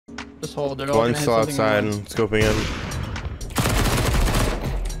Just hold. They're all One gonna still hit outside something and scoping in.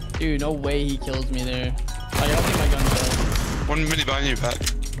 Dude, no way he kills me there. Like, I don't think my gun does. One mini behind you, Pat.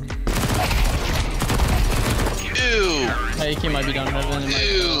 Ew. Hey, AK might be down heaven.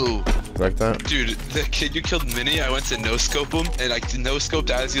 Ew. Like that? Dude, the kid you killed Mini, I went to no-scope him, and like no-scoped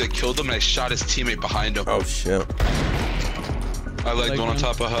as he like killed him, and I shot his teammate behind him. Oh shit. I legged one on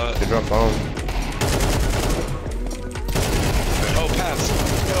top of hut. They dropped home. Oh, pass.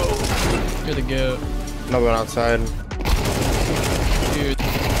 No. You're the goat. Another one outside. Dude.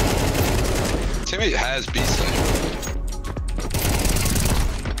 Teammate has B-side.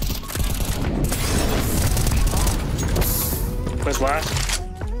 Where's last?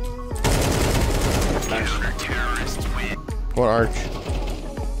 One arch.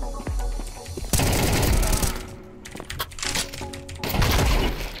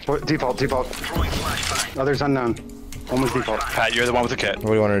 What, default. Others unknown. One was default. Pat, you're the one with the kit. What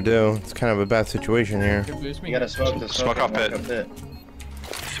do you want to do? It's kind of a bad situation here. Boost me. You gotta smoke the Smoke off pit.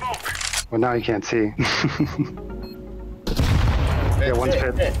 Well, now you can't see. Yeah, one's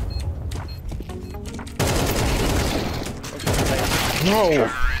pit. No!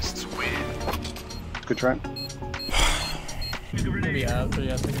 Good try. Maybe out, but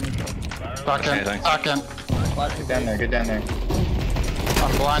yeah, I think I'm gonna Back in. Back in. Get down there, get down there.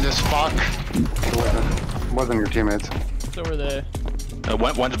 I'm blind as fuck. It wasn't your teammates. It's over there.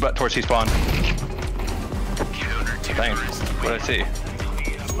 One's towards C-spawn. Dang. What did I see?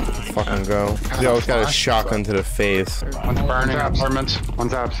 Fucking go. They always got a shotgun to the face. One's burning apartments.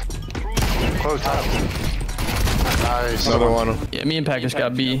 One's abs. Close abs. Nice. Another one. Yeah, me and Packers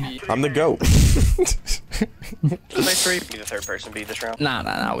got B. I'm the GOAT. Does my three be the third person be this round?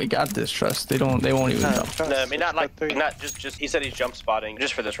 Nah. We got this. Trust. They won't even jump. No, I mean not just. He said he's jump spotting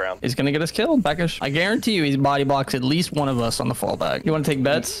just for this round. He's gonna get us killed, Packers. I guarantee you, he's body blocks at least one of us on the fallback. You want to take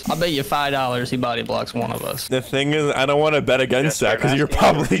bets? I'll bet you $5 he body blocks one of us. The thing is, I don't want to bet against that because you're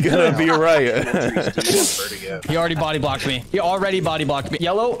probably gonna be right. He already body blocked me. He already body blocked me.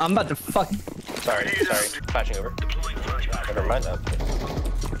 Yellow, I'm about to fuck. Sorry. Flashing over. Never mind that.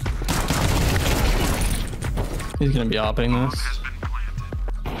 He's gonna be opping this.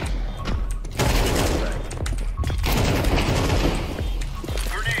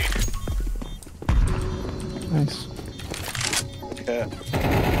 Nice. Okay.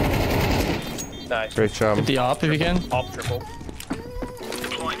 Nice. Great job. Get the op if you can. Op triple.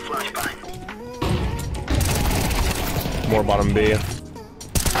 More bottom B.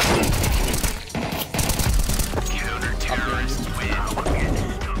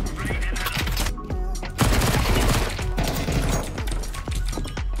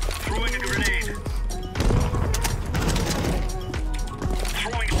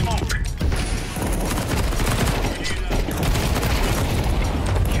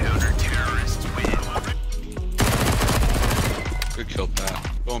 Good kill, Pat.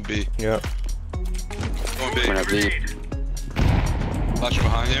 Going B. Yep. Going B. We're not B. Flash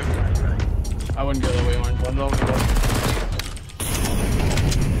behind you. I wouldn't go that way, orange. One over.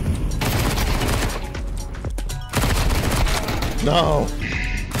 No.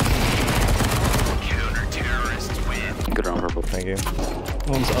 Good round, purple. Thank you.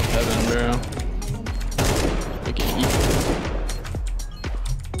 One's up heaven, bro. We can eat.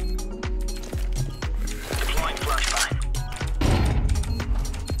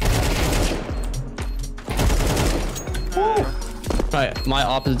 Alright, my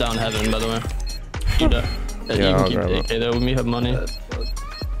op is down heaven, by the way. Keep that. Yeah, you I'll can keep grab the it. AK though, we have money.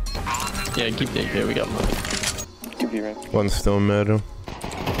 Yeah, keep the AK, we got money. 2B right. One's still mid.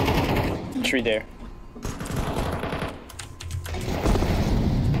 Tree there.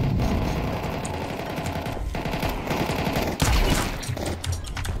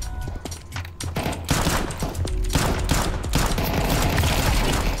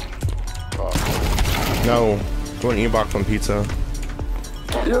 No. Going E-box on pizza.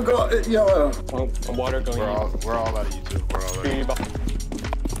 You got it, yellow. Water going. We're all out of YouTube. We're all out of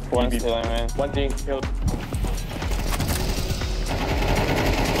YouTube. One killing, man. One thing killed.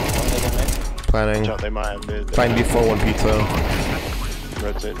 Planning. They might have mid. Find B4 one pizza.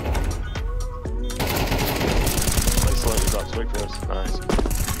 Rotate. They slightly dropped swing for us. Nice.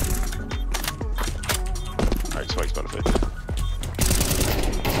 Alright, swing's benefit.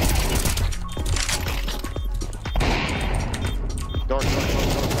 Dark.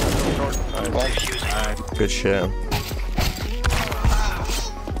 Nice. Good shit.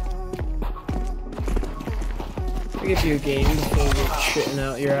 I'll give you a game before you get shitting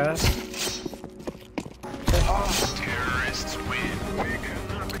out your ass.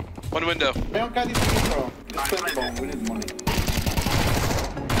 One window. We don't got these people. Just put the bomb. We need money.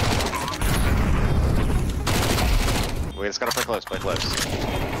 We just gotta play close,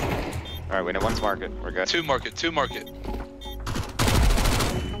 Alright, we know one's market. We're good. Two market. Market.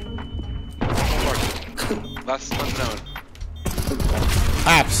 Last unknown.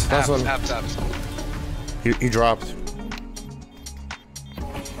 Apps. That's one. Apps. He dropped.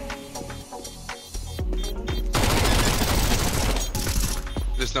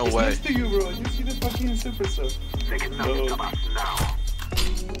 There's no way. Next to you, bro. You see the fucking super stuff.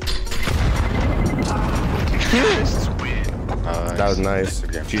 That was nice.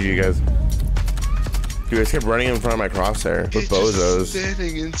 GG, guys. You guys kept running in front of my crosshair with bozos.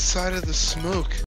 Standing inside of the smoke.